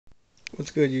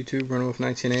What's good, YouTube? Running with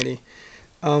 1980.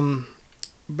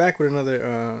 Back with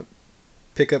another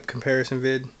pickup comparison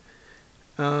vid.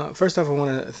 First off, I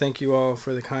want to thank you all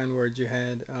for the kind words you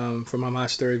had for my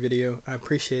story video. I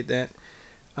appreciate that.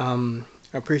 I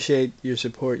appreciate your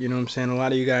support. You know what I'm saying? A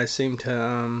lot of you guys seem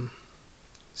to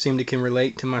can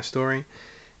relate to my story,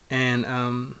 and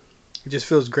it just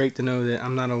feels great to know that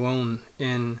I'm not alone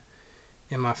in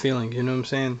my feelings. You know what I'm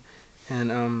saying?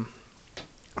 And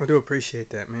I do appreciate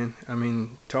that, man. I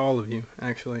mean, to all of you,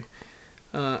 actually.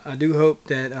 I do hope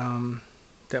that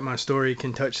that my story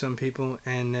can touch some people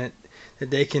and that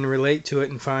they can relate to it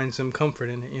and find some comfort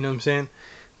in it. You know what I'm saying?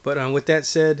 But with that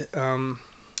said,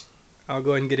 I'll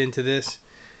go ahead and get into this.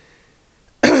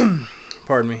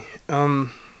 Pardon me.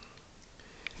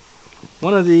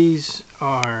 One of these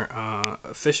are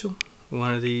official.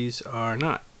 One of these are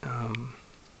not.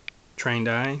 Trained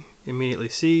eye immediately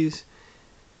sees.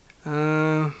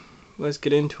 Let's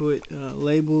get into it.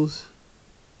 Labels.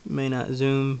 May not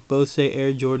zoom. Both say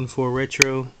Air Jordan 4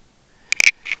 Retro.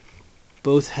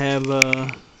 Both have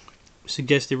a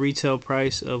suggested retail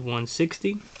price of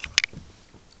 $160.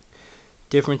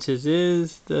 Differences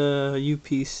is the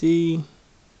UPC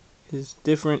is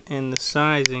different and the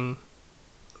sizing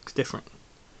looks different.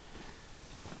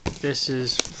 This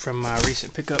is from my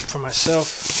recent pickup for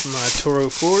myself, my Toro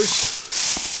 4's.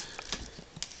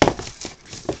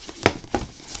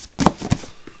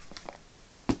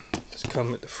 Let's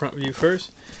come with the front view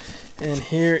first. And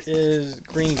here is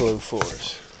Green Glow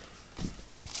 4's.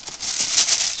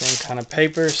 Same kind of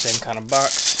paper, same kind of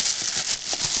box.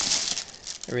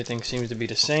 Everything seems to be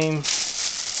the same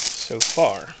so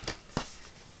far.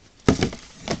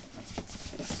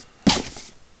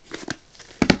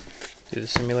 See the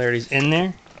similarities in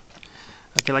there.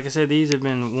 Okay, like I said, these have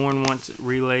been worn once,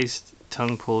 relaced,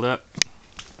 tongue pulled up.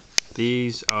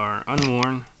 These are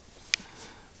unworn.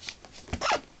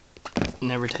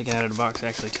 Never taken out of the box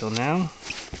actually till now.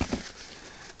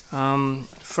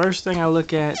 First thing I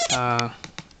look at, I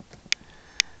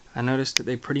noticed that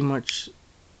they pretty much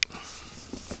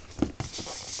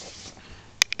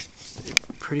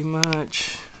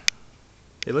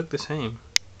they look the same,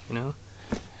 you know.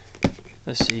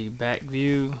 Let's see, back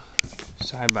view,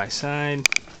 side by side.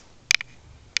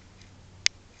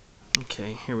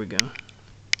 Okay, here we go.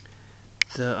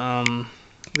 The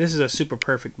this is a super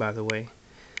perfect, by the way.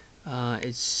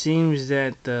 It seems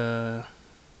that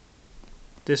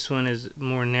this one is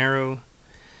more narrow,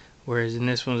 whereas in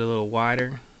this one's a little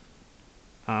wider.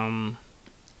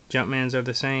 Jumpmans are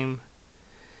the same.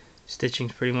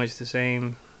 Stitching's pretty much the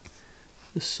same.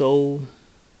 The sole,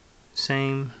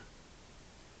 same.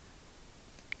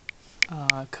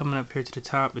 Coming up here to the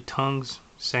top, the tongue's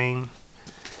same.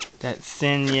 That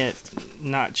thin yet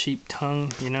not cheap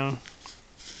tongue, you know,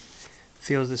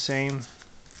 feels the same.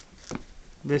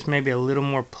 This may be a little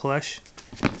more plush,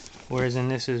 whereas in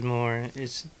this is more,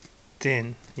 it's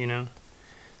thin, you know.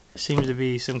 There seems to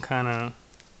be some kind of,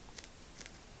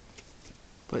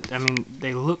 but I mean,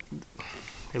 they look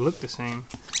the same,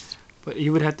 but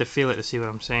you would have to feel it to see what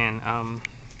I'm saying.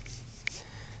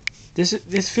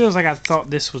 This feels like I thought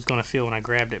this was gonna feel when I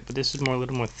grabbed it, but this is a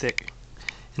little more thick,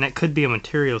 and that could be a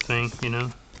material thing, you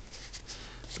know.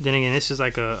 But then again, this is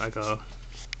like a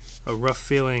rough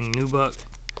feeling nubuck,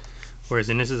 whereas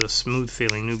then this is a smooth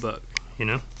feeling nubuck, you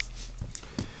know.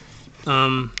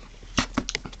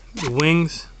 The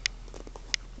wings,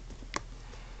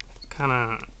 kind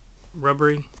of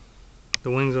rubbery. The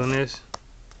wings on this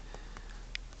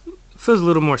feels a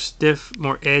little more stiff,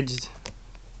 more edged.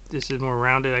 This is more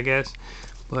rounded, I guess,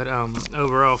 but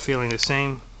overall feeling the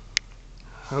same.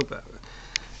 I hope I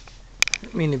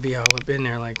didn't mean to be all up in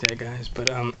there like that, guys, but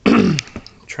I'm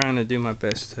trying to do my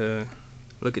best to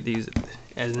look at these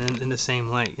as in the same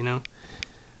light, you know.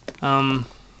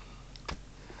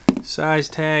 Size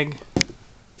tag,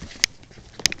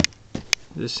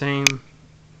 the same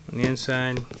on the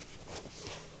inside.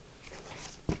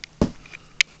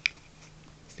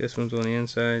 This one's on the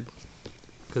inside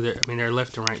because they're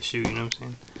left and right shoe, you know what I'm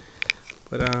saying?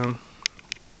 But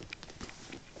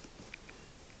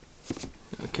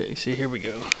okay, see, here we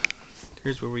go.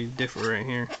 Here's where we differ right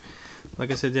here.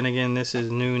 Like I said, then again, this is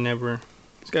new, never.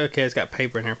 It's got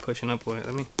paper in here pushing up on it.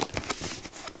 Let me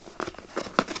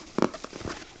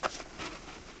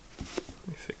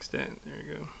fix that. There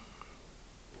you go.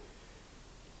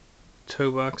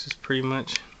 Toe box is pretty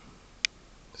much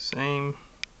the same.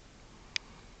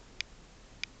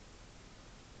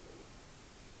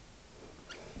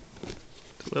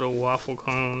 Little waffle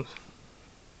cones,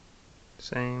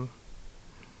 same.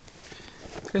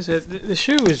 Like I said, the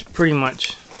shoe is pretty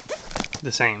much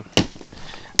the same.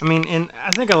 I mean, and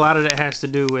I think a lot of that has to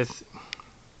do with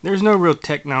there's no real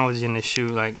technology in this shoe,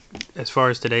 like as far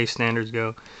as today's standards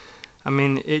go. I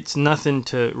mean, it's nothing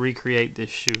to recreate this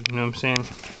shoe. You know what I'm saying?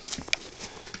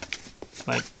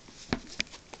 Like,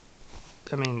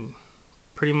 I mean,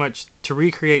 pretty much to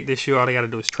recreate this shoe, all they got to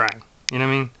do is try. You know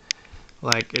what I mean?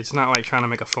 Like, it's not like trying to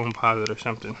make a foam posit or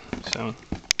something. So,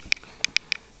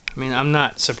 I mean, I'm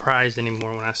not surprised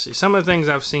anymore when I see some of the things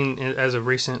I've seen as of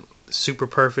recent, Super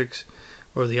Perfects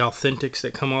or the Authentics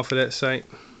that come off of that site.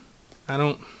 I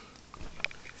don't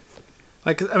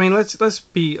like. I mean, let's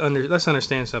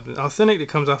understand something. Authentic that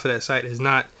comes off of that site is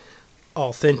not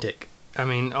authentic. I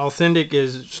mean, authentic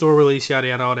is store release, yada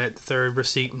yada, all that, third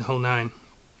receipt and whole nine.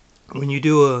 When you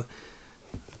do a,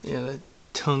 yeah, that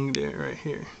tongue there right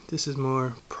here, this is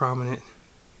more prominent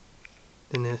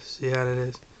than this. See how that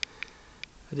is?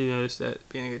 I do notice that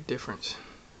being a good difference.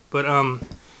 But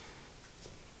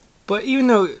even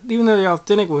though the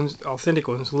authentic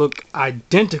ones look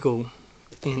identical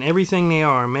in everything they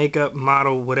are, makeup,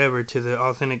 model, whatever, to the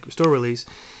authentic store release,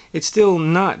 it's still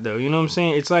not though. You know what I'm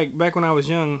saying? It's like back when I was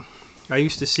young, I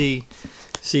used to see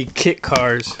kit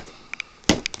cars.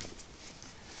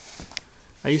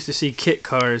 I'll just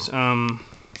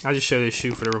show this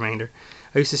shoe for the remainder.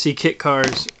 I used to see kit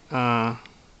cars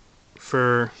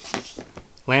for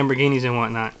Lamborghinis and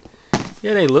whatnot.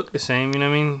 Yeah, they look the same, you know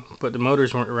what I mean? But the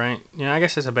motors weren't right. You know, I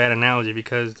guess that's a bad analogy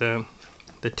because the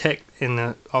tech in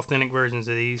the authentic versions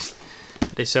of these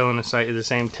they sell on the site is the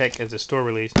same tech as the store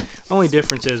release. Only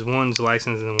difference is one's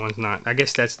licensed and one's not. I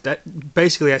guess that's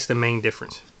the main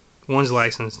difference. One's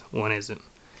licensed, one isn't.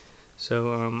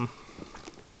 So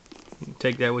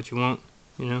take that what you want,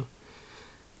 you know.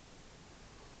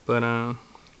 But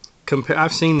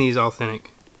I've seen these authentic,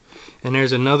 and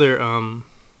there's another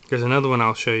one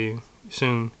I'll show you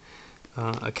soon,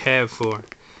 a Cav 4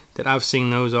 that I've seen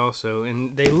those also,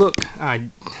 and they look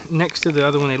next to the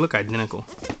other one, they look identical.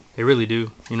 They really do,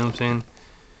 you know what I'm saying?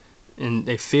 And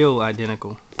they feel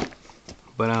identical.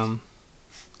 But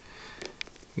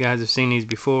you guys have seen these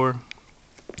before.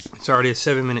 It's already a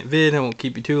 7-minute vid. I won't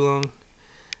keep you too long.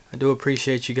 I do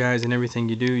appreciate you guys and everything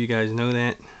you do. You guys know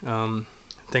that.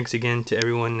 Thanks again to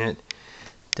everyone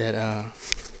that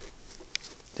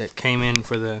came in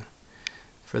for the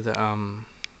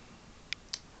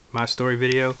my story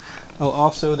video. Oh,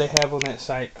 also they have on that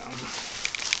site,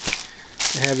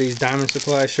 they have these Diamond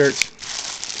Supply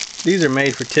shirts. These are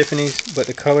made for Tiffany's, but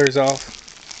the color is off.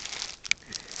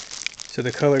 So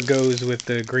the color goes with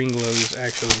the green glows.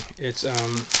 Actually, it's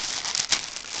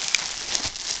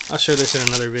I'll show this in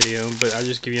another video, but I'll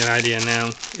just give you an idea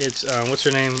now. It's what's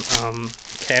her name?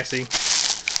 Cassie.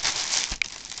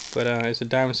 But it's a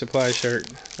Diamond Supply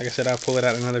shirt. Like I said, I'll pull it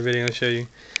out in another video and show you.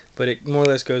 But it more or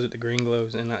less goes with the green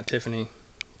glows and not Tiffany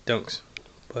Dunks.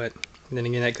 But then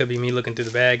again, that could be me looking through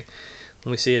the bag.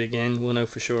 When we see it again, we'll know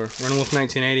for sure. Running Wolf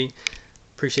 1980.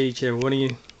 Appreciate each and every one of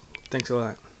you. Thanks a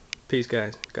lot. Peace,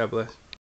 guys. God bless.